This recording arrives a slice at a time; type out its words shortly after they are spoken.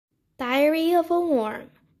Diary of a Worm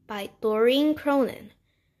by Doreen Cronin.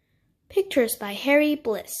 Pictures by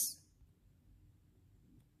Bliss.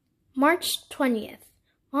 March 20th.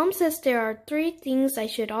 Mom says there are 3 things I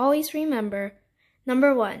should always remember.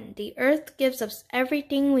 Number 1, the earth gives us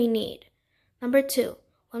everything we need. Number 2,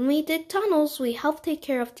 when we dig tunnels, we help take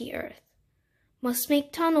care of the earth. Must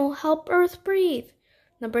make tunnel, help earth breathe.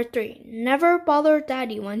 Number 3, never bother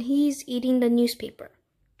daddy when he's eating the newspaper.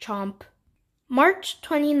 Chomp. March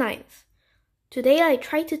 29th. Today I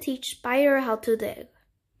tried to teach Spider how to dig.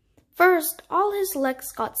 First, all his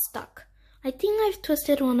legs got stuck. I think I've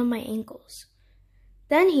twisted one of my ankles.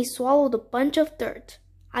 Then he swallowed a bunch of dirt.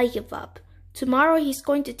 I give up. Tomorrow he's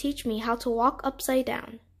going to teach me how to walk upside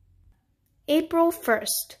down. April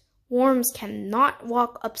 1st. Worms cannot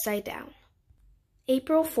walk upside down.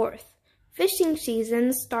 April 4th. Fishing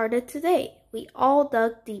season started today. We all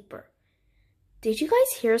dug deeper. Did you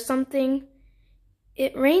guys hear something?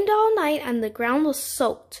 It rained all night and the ground was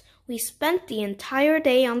soaked. We spent the entire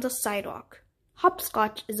day on the sidewalk.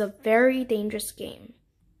 Hopscotch is a very dangerous game.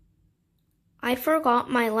 I forgot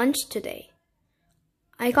my lunch today.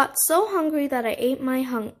 I got so hungry that I ate my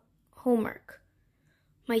homework.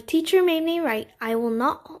 My teacher made me write, I will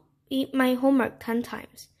not eat my homework 10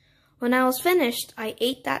 times. When I was finished, I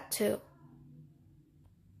ate that too.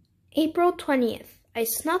 April 20th. I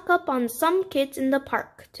snuck up on some kids in the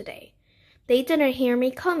park today. They didn't hear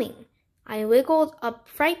me coming. I wiggled up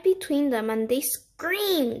right between them and they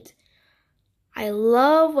screamed. I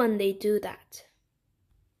love when they do that.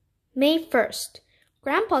 May 1st.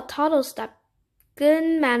 Grandpa taught us that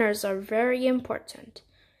good manners are very important.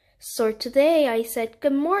 So today I said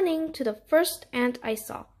good morning to the first ant I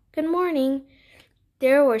saw. Good morning.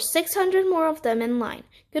 There were 600 more of them in line.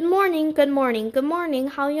 Good morning, good morning, good morning.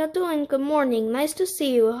 How you doing? Good morning. Nice to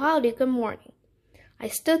see you. Howdy, good morning. I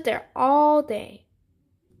stood there all day.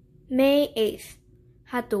 May 8th.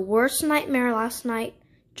 Had the worst nightmare last night.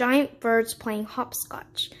 Giant birds playing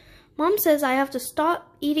hopscotch. Mom says I have to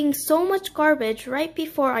stop eating so much garbage right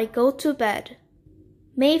before I go to bed.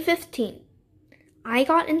 May 15th. I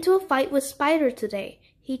got into a fight with Spider today.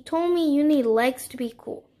 He told me you need legs to be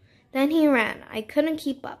cool. Then he ran. I couldn't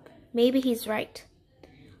keep up. Maybe he's right.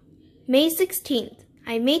 May 16th.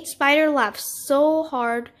 I made Spider laugh so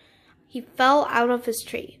hard he fell out of his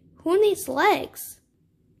tree. Who needs legs?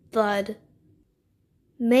 Thud.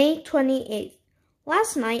 May 28th.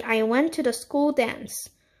 Last night I went to the school dance.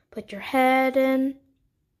 Put your head in,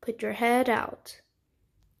 put your head out.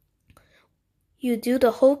 You do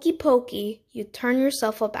the hokey pokey, you turn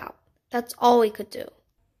yourself about. That's all we could do.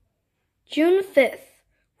 June 5th.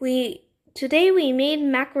 Today we made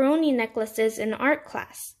macaroni necklaces in art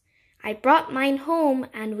class. I brought mine home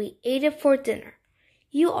and we ate it for dinner.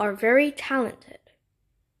 You are very talented.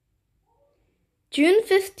 June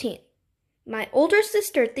 15th. My older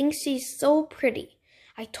sister thinks she's so pretty.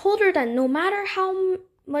 I told her that no matter how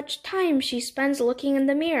much time she spends looking in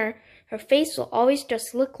the mirror, her face will always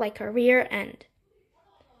just look like her rear end.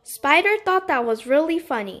 Spider thought that was really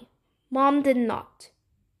funny. Mom did not.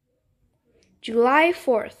 July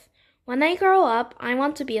 4th. When I grow up, I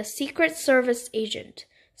want to be a Secret Service agent.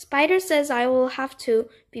 Spider says I will have to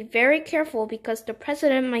be very careful because the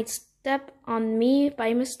president might step on me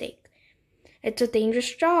by mistake. It's a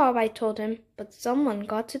dangerous job, I told him, but someone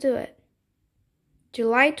got to do it.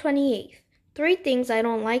 July 28th. 3 things I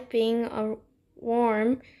don't like being a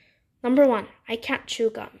worm. Number 1, I can't chew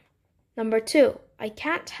gum. Number 2, I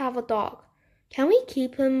can't have a dog. Can we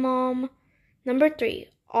keep him, Mom? Number 3,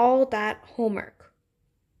 all that homework.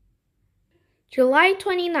 July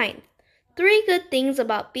 29th. 3 good things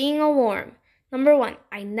about being a worm. Number 1,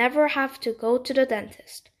 I never have to go to the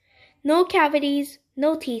dentist. No cavities,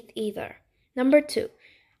 no teeth either. Number 2,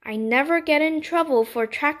 I never get in trouble for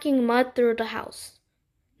tracking mud through the house.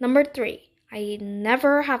 Number 3, I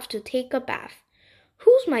never have to take a bath.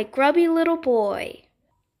 Who's my grubby little boy?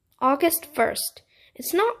 August 1st.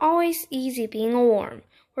 It's not always easy being a worm.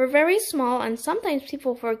 We're very small and sometimes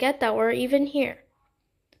people forget that we're even here.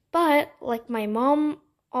 But, like my mom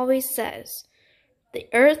always says, the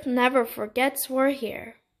earth never forgets we're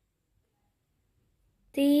here.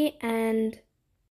 The end.